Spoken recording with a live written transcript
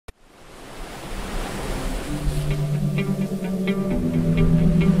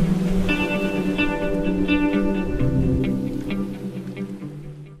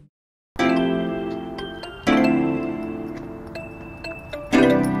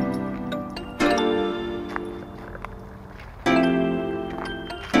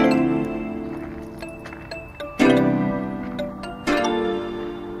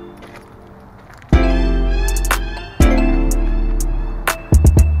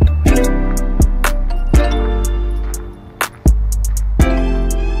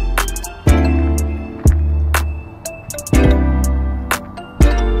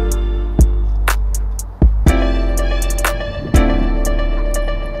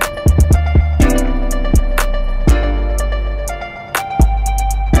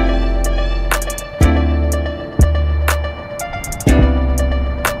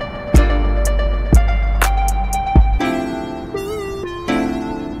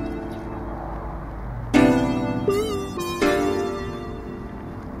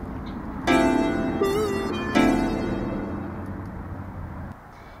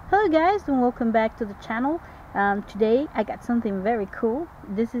guys, and welcome back to the channel. Today I got something very cool.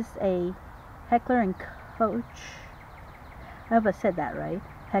 This is a Heckler and Koch. I hope I said that right.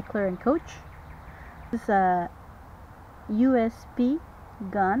 Heckler and Koch. This is a USP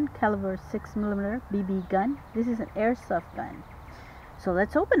gun, caliber 6mm BB gun. This is an airsoft gun. So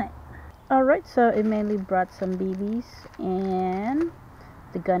let's open it. Alright, so it mainly brought some BBs and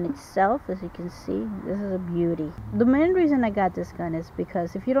the gun itself. As you can see, this is a beauty. The main reason I got this gun is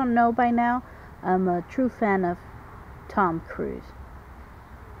because, if you don't know by now, I'm a true fan of Tom Cruise,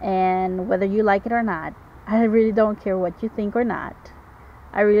 and whether you like it or not, I really don't care what you think or not,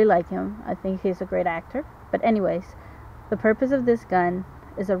 I really like him. I think he's a great actor. But anyways, the purpose of this gun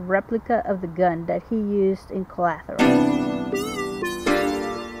is a replica of the gun that he used in Collateral,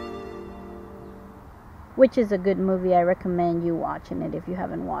 which is a good movie. I recommend you watching it if you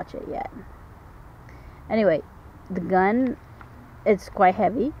haven't watched it yet. Anyway, the gun, it's quite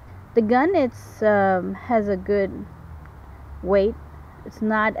heavy. The gun, has a good weight. It's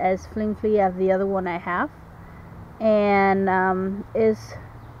not as flimsy as the other one I have, and is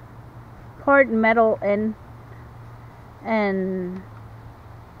part metal and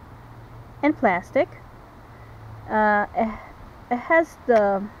plastic. It has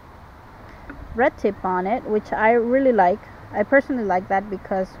the red tip on it, which I really like. I personally like that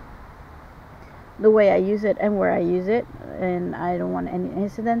because the way I use it and where I use it, and I don't want any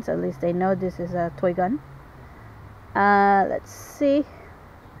incidents. At least they know this is a toy gun. Let's see.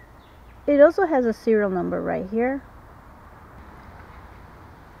 It also has a serial number right here.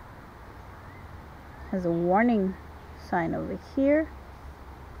 Has a warning sign over here.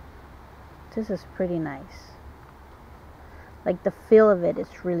 This is pretty nice. Like, the feel of it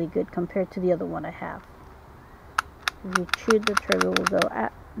is really good compared to the other one I have. If you shoot, the trigger will go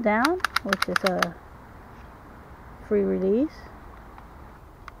down, which is a free release.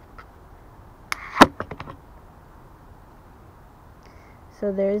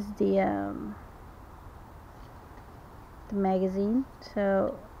 So there's the magazine.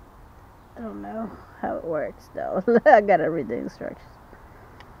 So I don't know how it works though. I gotta read the instructions.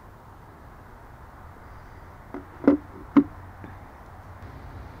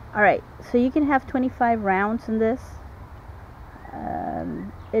 Alright, so you can have 25 rounds in this.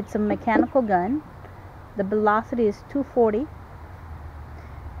 It's a mechanical gun. The velocity is 240,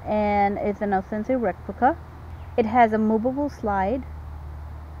 and it's an authentic replica. It has a movable slide,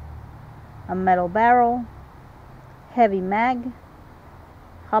 a metal barrel, heavy mag,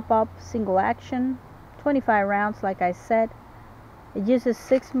 hop-up, single action, 25 rounds like I said. It uses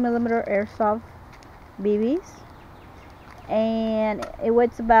 6mm airsoft BBs, and it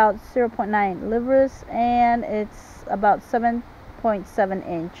weighs about 0.9 livres, and it's about 7.7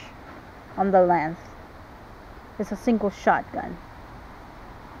 inch on the length. It's a single shotgun.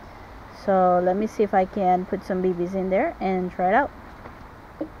 So let me see if I can put some BBs in there and try it out.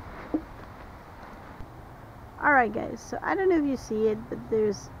 Alright guys, so I don't know if you see it, but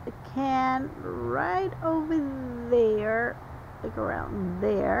there's a can right over there, like around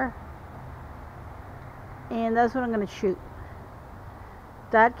there, and that's what I'm going to shoot.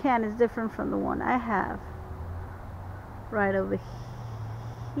 That can is different from the one I have right over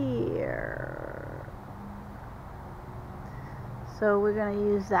here. So we're going to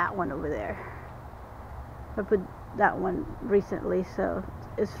use that one over there. I put that one recently, so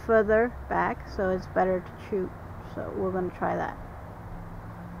it's further back, so it's better to shoot. So we're going to try that.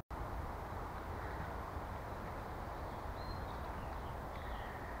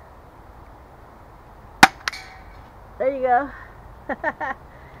 There you go.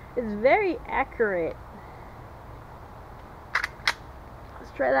 It's very accurate.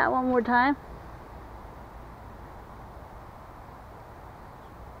 Let's try that one more time.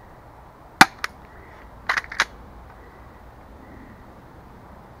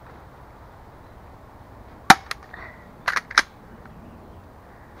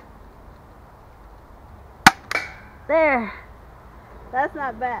 There. That's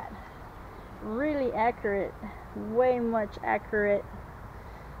not bad. Really accurate. Way much accurate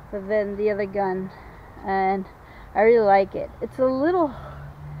than the other gun, and I really like it. It's a little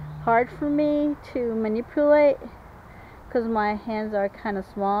hard for me to manipulate because my hands are kind of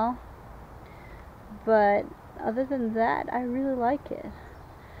small, but other than that, I really like it.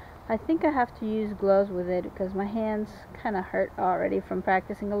 I think I have to use gloves with it because my hands kind of hurt already from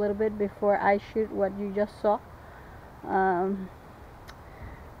practicing a little bit before I shoot what you just saw.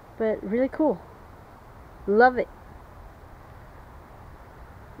 But really cool. Love it.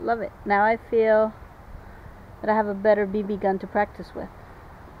 Love it. Now I feel that I have a better BB gun to practice with.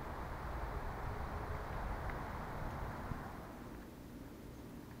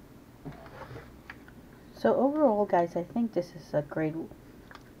 So overall, guys, I think this is a great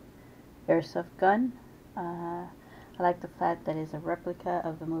airsoft gun. I like the fact that it's a replica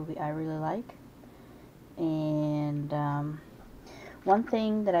of the movie I really like. And one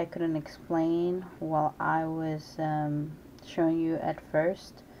thing that I couldn't explain while I was showing you at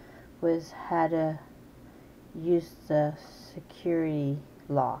first was how to use the security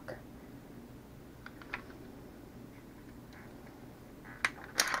lock.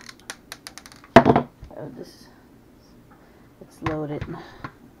 Oh, it's loaded.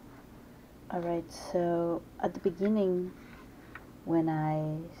 Alright, so at the beginning when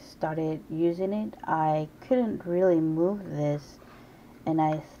I started using it, I couldn't really move this, and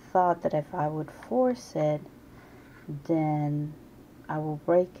I thought that if I would force it, then I will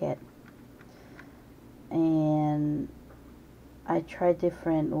break it. And I tried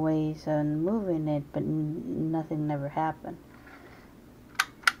different ways on moving it, but nothing never happened.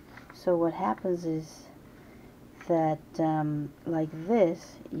 So what happens is that like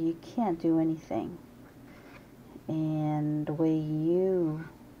this, you can't do anything. And the way you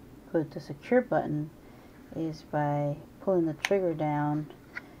put the secure button is by pulling the trigger down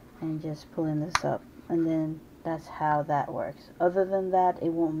and just pulling this up, and then that's how that works. Other than that, it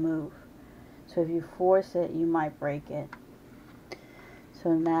won't move. So if you force it, you might break it.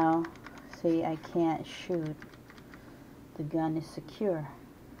 So now, see, I can't shoot. The gun is secure.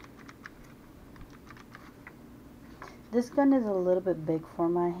 This gun is a little bit big for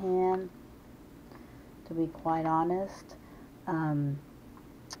my hand, to be quite honest.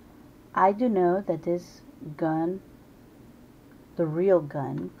 I do know that this gun, the real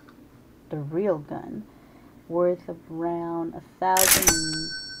gun, worth around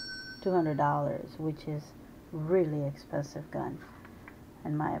 $1,200, which is really expensive gun,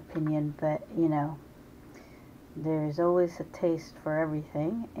 in my opinion. But you know, there's always a taste for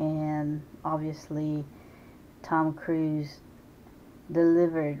everything, and obviously Tom Cruise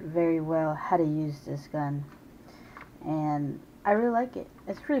delivered very well how to use this gun, and I really like it.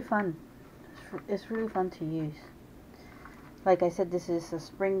 It's really fun. It's really fun to use. Like I said, this is a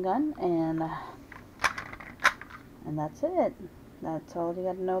spring gun, and that's it. That's all you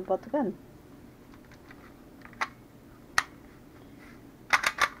got to know about the gun.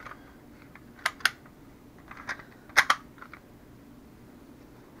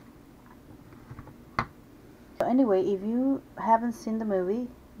 So anyway, if you haven't seen the movie,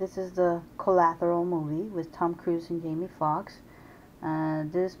 this is the Collateral movie with Tom Cruise and Jamie Foxx.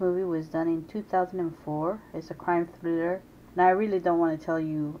 This movie was done in 2004. It's a crime thriller. Now, I really don't want to tell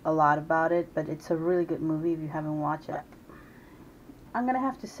you a lot about it, but it's a really good movie if you haven't watched it. I'm going to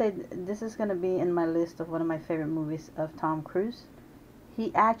have to say this is going to be in my list of one of my favorite movies of Tom Cruise.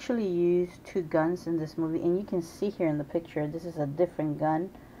 He actually used two guns in this movie, and you can see here in the picture, this is a different gun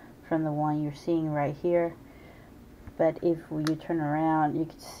from the one you're seeing right here. But if you turn around, you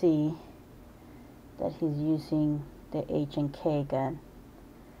can see that he's using the H&K gun.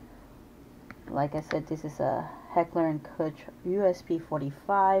 Like I said, this is a Heckler Koch USP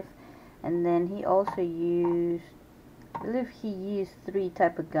 45, and then he also used, I believe he used three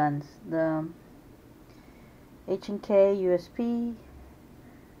type of guns: the H&K USP,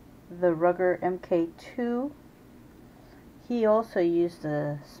 the Ruger MK2. He also used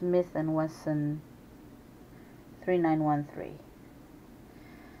the Smith & Wesson 3913,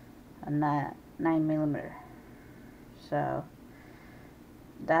 a 9mm. So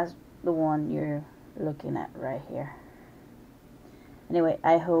that's the one you're looking at right here. Anyway,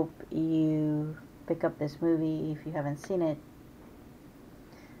 I hope you pick up this movie if you haven't seen it.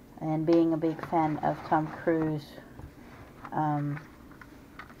 And being a big fan of Tom Cruise,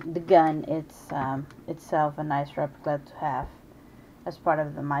 the gun, it's itself a nice replica to have as part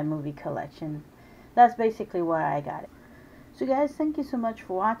of my movie collection. That's basically why I got it. So guys, thank you so much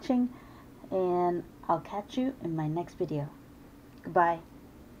for watching, and I'll catch you in my next video. Goodbye.